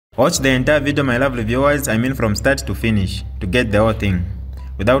Watch the entire video, my lovely viewers, from start to finish, to get the whole thing.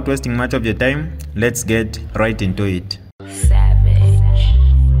 Without wasting much of your time, let's get right into it.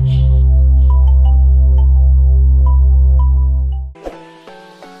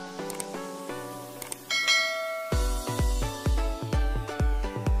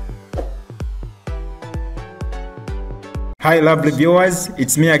 Hi lovely viewers,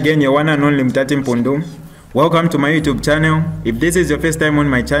 it's me again, your one and only Mutati Mpundu. Welcome to my YouTube channel. If this is your first time on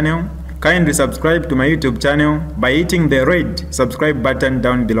my channel, kindly subscribe to my YouTube channel by hitting the red subscribe button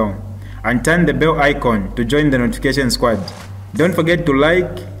down below and turn the bell icon to join the notification squad. Don't forget to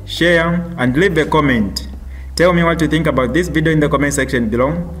like, share and leave a comment. Tell me what you think about this video in the comment section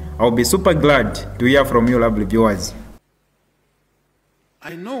below. I'll be super glad to hear from you lovely viewers.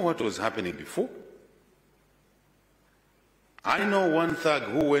 I know what was happening before. I know one thug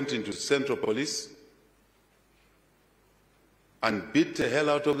who went into Central Police and beat the hell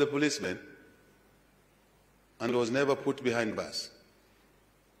out of the policeman and was never put behind bars.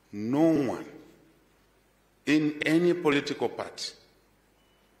 No one in any political party,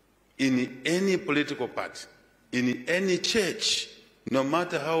 in any church, no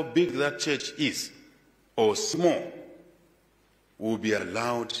matter how big that church is or small, will be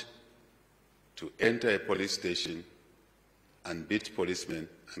allowed to enter a police station and beat policemen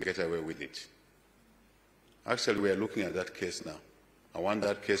and get away with it. Actually, we are looking at that case now. I want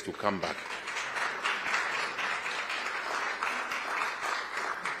that case to come back.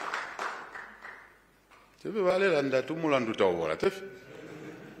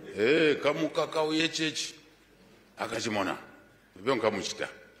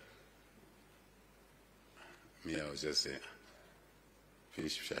 Me, I was just saying,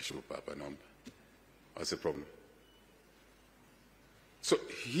 finish Shashu Papa number. What's the problem? So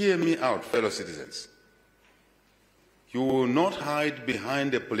hear me out, fellow citizens. You will not hide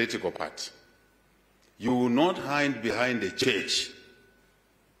behind a political party. You will not hide behind the church.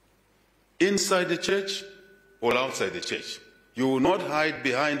 Inside the church or outside the church. You will not hide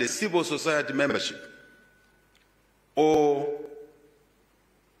behind a civil society membership or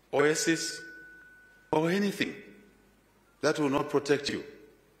OSS or anything that will not protect you.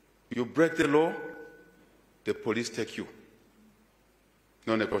 You break the law, the police take you.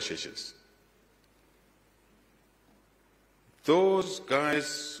 No negotiations. Those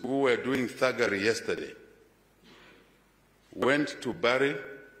guys who were doing thuggery yesterday went to bury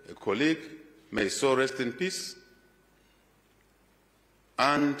a colleague, may so rest in peace,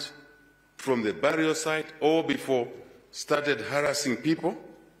 and from the burial site or before started harassing people,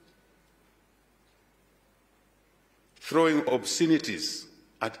 throwing obscenities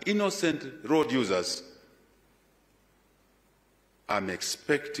at innocent road users. I'm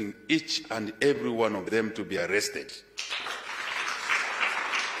expecting each and every one of them to be arrested.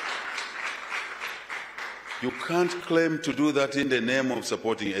 You can't claim to do that in the name of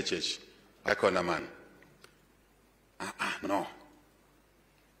supporting HH. Ikonaman. No.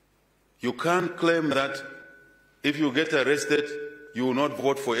 You can't claim that if you get arrested, you will not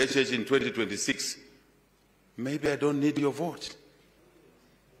vote for HH in 2026. Maybe I don't need your vote.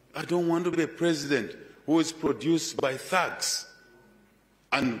 I don't want to be a president who is produced by thugs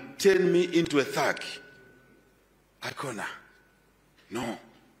and turn me into a thug. Icona. No.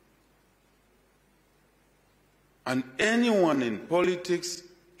 And anyone in politics,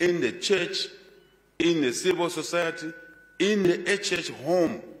 in the church, in the civil society, in the HH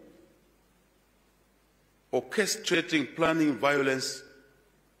home, orchestrating, planning violence,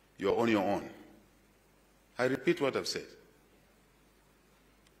 you're on your own. I repeat what I've said.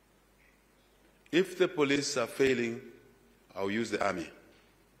 If the police are failing, I'll use the army.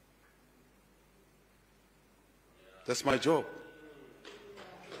 That's my job.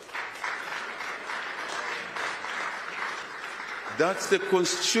 That's the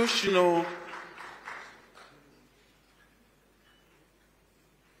constitutional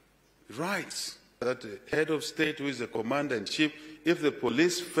rights that the head of state, who is the commander-in-chief, if the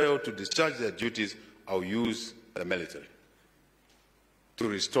police fail to discharge their duties, I'll use the military to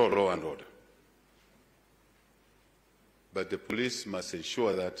restore law and order. But the police must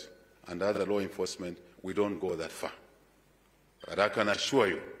ensure that, and other law enforcement, we don't go that far. But I can assure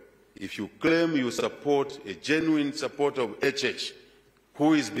you, if you claim you support a genuine supporter of HH,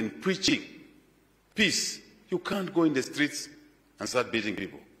 who has been preaching peace, you can't go in the streets and start beating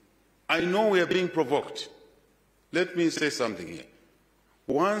people. I know we are being provoked. Let me say something here.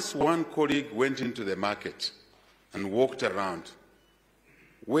 Once one colleague went into the market and walked around,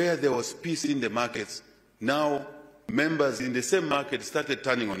 where there was peace in the markets, now members in the same market started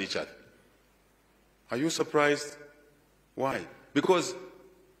turning on each other. Are you surprised? Why? Because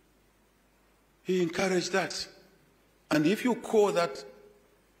He encouraged that. And if you call that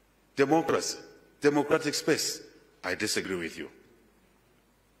democracy, democratic space, I disagree with you.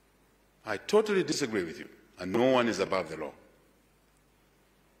 I totally disagree with you. And no one is above the law.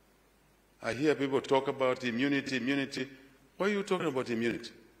 I hear people talk about immunity, immunity. Why are you talking about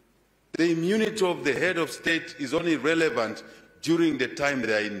immunity? The immunity of the head of state is only relevant during the time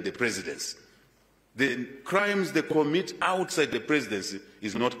they are in the presidency. The crimes they commit outside the presidency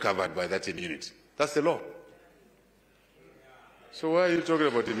is not covered by that immunity. That's the law. So why are you talking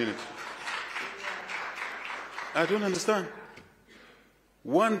about immunity? I don't understand.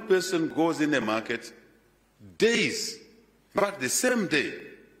 One person goes in the market, days, in fact the same day,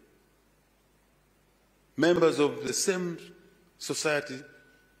 members of the same society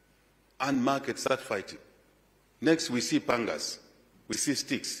and market start fighting. Next we see pangas, we see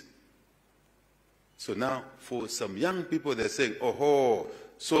sticks. So now for some young people they're saying, oh,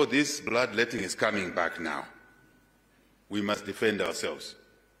 so this bloodletting is coming back now. We must defend ourselves.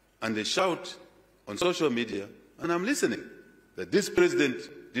 And they shout on social media, and I'm listening, that this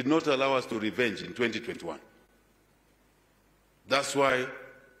president did not allow us to revenge in 2021. That's why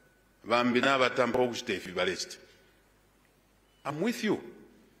I'm with you,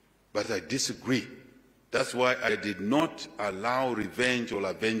 but I disagree. That's why I did not allow revenge or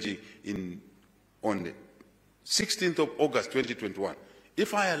avenging on the 16th of August 2021.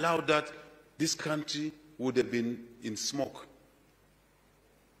 If I allowed that, this country would have been in smoke.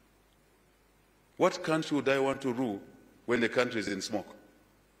 What country would I want to rule when the country is in smoke?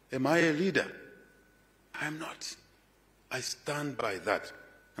 Am I a leader? I am not. I stand by that.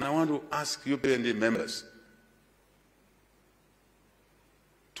 And I want to ask UPND members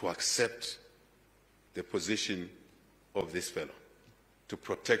to accept the position of this fellow, to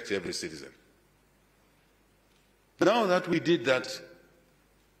protect every citizen. Now that we did that,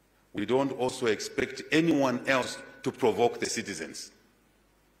 we don't also expect anyone else to provoke the citizens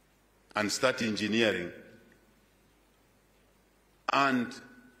and start engineering and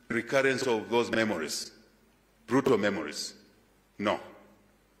recurrence of those memories, brutal memories. No.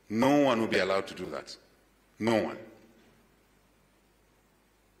 No one will be allowed to do that. No one.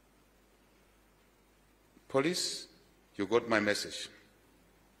 Police, you got my message.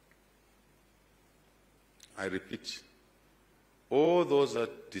 I repeat, all those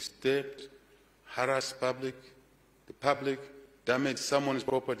that disturbed, harassed the public, damaged someone's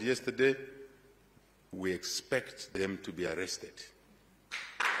property yesterday, we expect them to be arrested.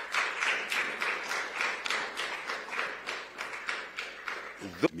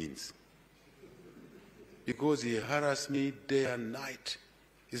 That means, because he harassed me day and night,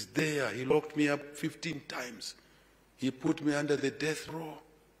 he's there, he locked me up 15 times. He put me under the death row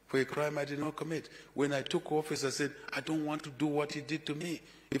for a crime I did not commit. When I took office, I said, I don't want to do what he did to me.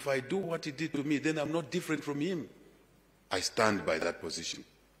 If I do what he did to me, then I'm not different from him. I stand by that position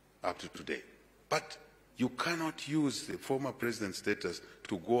up to today. But you cannot use the former president's status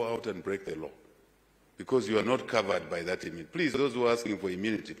to go out and break the law, because you are not covered by that immunity. Please, those who are asking for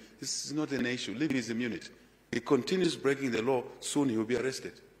immunity, this is not an issue. Leave his immunity. He continues breaking the law, soon he will be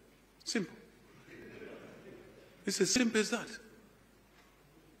arrested. Simple. It's as simple as that.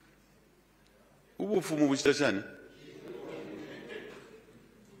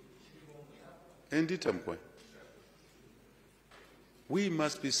 We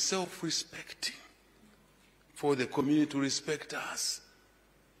must be self-respecting for the community to respect us.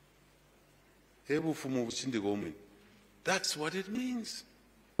 That's what it means.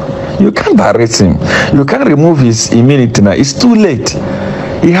 You can't arrest him. You can't remove his immunity now. It's too late.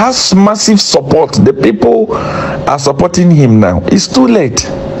 He has massive support. The people are supporting him now. It's too late.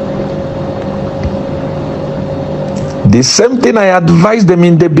 The same thing I advised them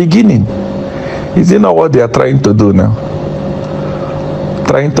in the beginning. Is you know what they are trying to do now?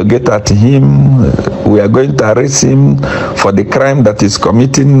 Trying to get at him. We are going to arrest him for the crime that he's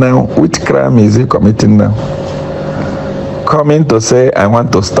committing now. Which crime is he committing now? Coming to say, I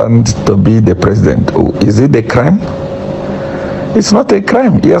want to stand to be the president. Oh, is it a crime? It's not a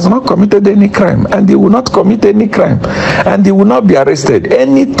crime. He has not committed any crime, and he will not commit any crime, and he will not be arrested.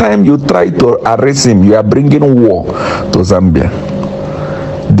 Anytime you try to arrest him, you are bringing war to Zambia.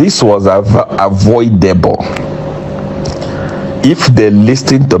 This was avoidable if they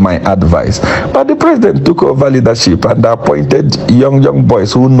listened to my advice. But the president took over leadership and appointed young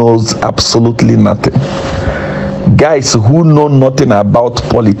boys who knows absolutely nothing. Guys who know nothing about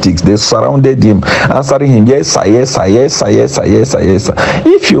politics. They surrounded him, answering him, yes, sir, yes, sir, yes, sir, yes, sir, yes, sir, yes, sir.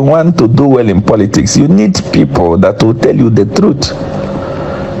 If you want to do well in politics, you need people that will tell you the truth.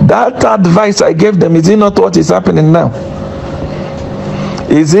 That advice I gave them, is it not what is happening now?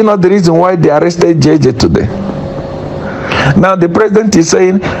 Is he not the reason why they arrested JJ today? Now the president is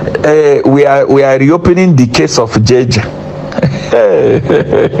saying we are reopening the case of JJ.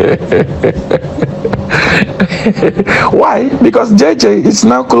 Why? Because JJ is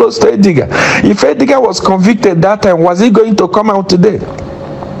now close to Edgar. If Edgar was convicted that time, was he going to come out today?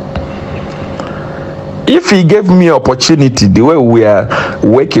 If he gave me opportunity the way we are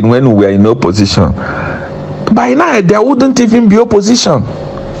working when we are in opposition, by now there wouldn't even be opposition.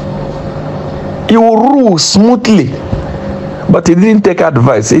 He will rule smoothly. But he didn't take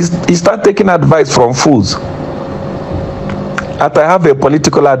advice. He started taking advice from fools. After I have a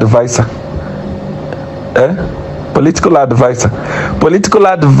political advisor. Political advisor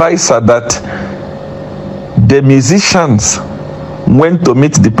that the musicians went to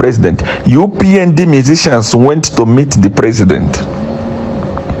meet the president. UPND musicians went to meet the president.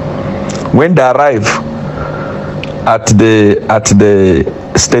 When they arrive at the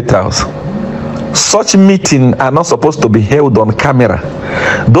State House, such meetings are not supposed to be held on camera.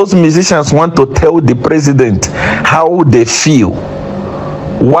 Those musicians want to tell the president how they feel,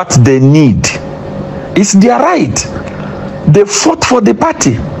 what they need. It's their right. They fought for the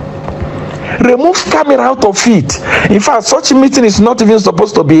party. Remove camera out of it. In fact, such meeting is not even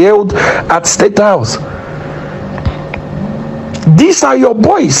supposed to be held at State House. These are your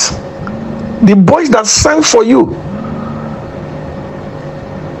boys. The boys that sang for you.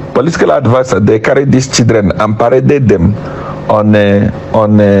 Political advisor, they carried these children and paraded them on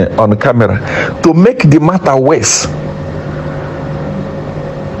camera to make the matter worse.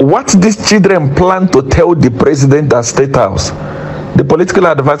 What these children plan to tell the president at State House, the political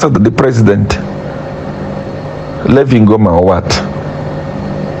advisor to the president, Levin Goma or what,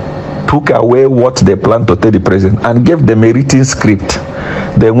 took away what they planned to tell the president and gave them a written script.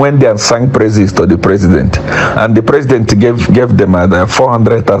 They went there and sang praises to the president, and the president gave them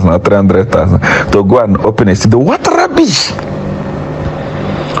 400,000 or 300,000 to go and open a studio. What rubbish!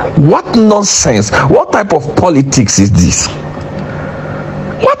 What nonsense! What type of politics is this?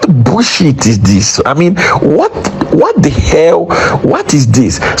 What bullshit is this? I mean, what the hell? What is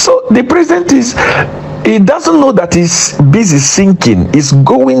this? So the president he doesn't know that he's busy sinking. He's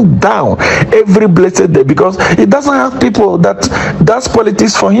going down every blessed day because he doesn't have people that does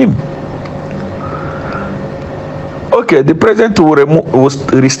politics for him. Okay, the president will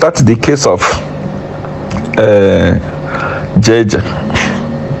restart the case of JJ.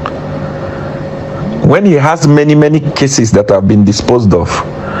 When he has many cases that have been disposed of.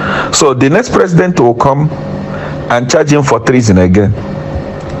 So the next president will come and charge him for treason again.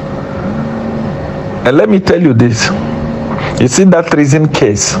 And let me tell you this. You see that treason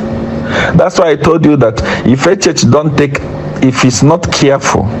case? That's why I told you that if a church if it's not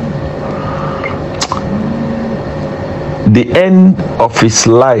careful, the end of his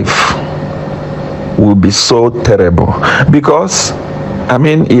life will be so terrible. Because I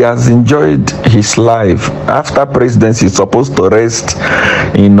mean, he has enjoyed his life. After presidency, he's supposed to rest,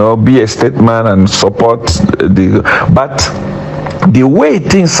 be a statesman and support but the way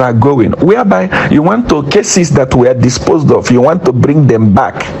things are going, whereby you want to cases that were disposed of, you want to bring them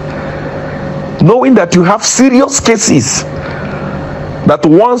back, knowing that you have serious cases that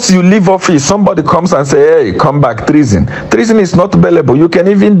once you leave office, somebody comes and say, hey, come back, treason. Treason is not bailable. You can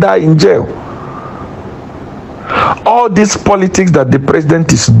even die in jail. All this politics that the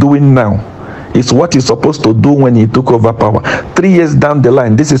president is doing now is what he's supposed to do when he took over power. 3 years down the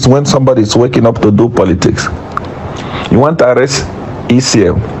line, this is when somebody is waking up to do politics. You want to arrest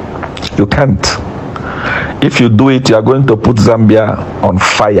Seer? You can't. If you do it, you are going to put Zambia on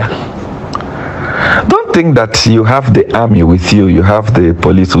fire. Don't think that you have the army with you, you have the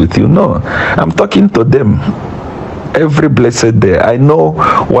police with you. No, I'm talking to them every blessed day. I know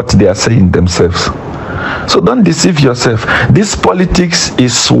what they are saying themselves. So don't deceive yourself. This politics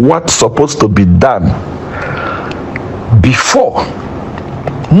is what's supposed to be done before.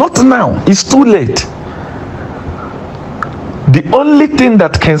 Not now. It's too late. The only thing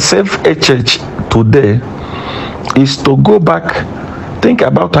that can save a church today is to go back, think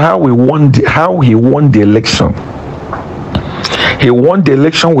about how he won the election. He won the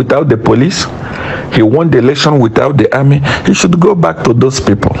election without the police. He won the election without the army. He should go back to those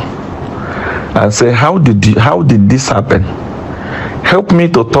people and say, how did this happen? Help me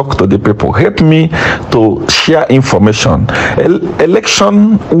to talk to the people. Help me to share information.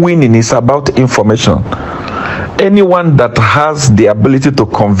 Election winning is about information. Anyone that has the ability to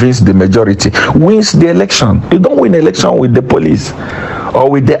convince the majority wins the election. You don't win election with the police or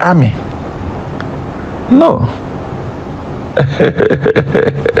with the army. No.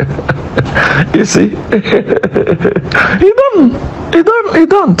 You see? He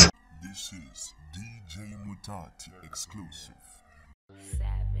don't. This is DJ Mutati exclusive.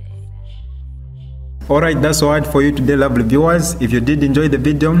 Alright, that's all for you today, lovely viewers. If you did enjoy the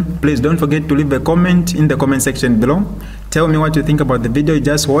video, please don't forget to leave a comment in the comment section below. Tell me what you think about the video you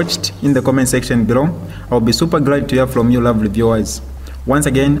just watched in the comment section below. I'll be super glad to hear from you, lovely viewers. Once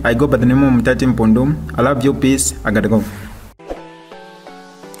again, I go by the name of Mutati Mpundu. I love you, peace, I gotta go.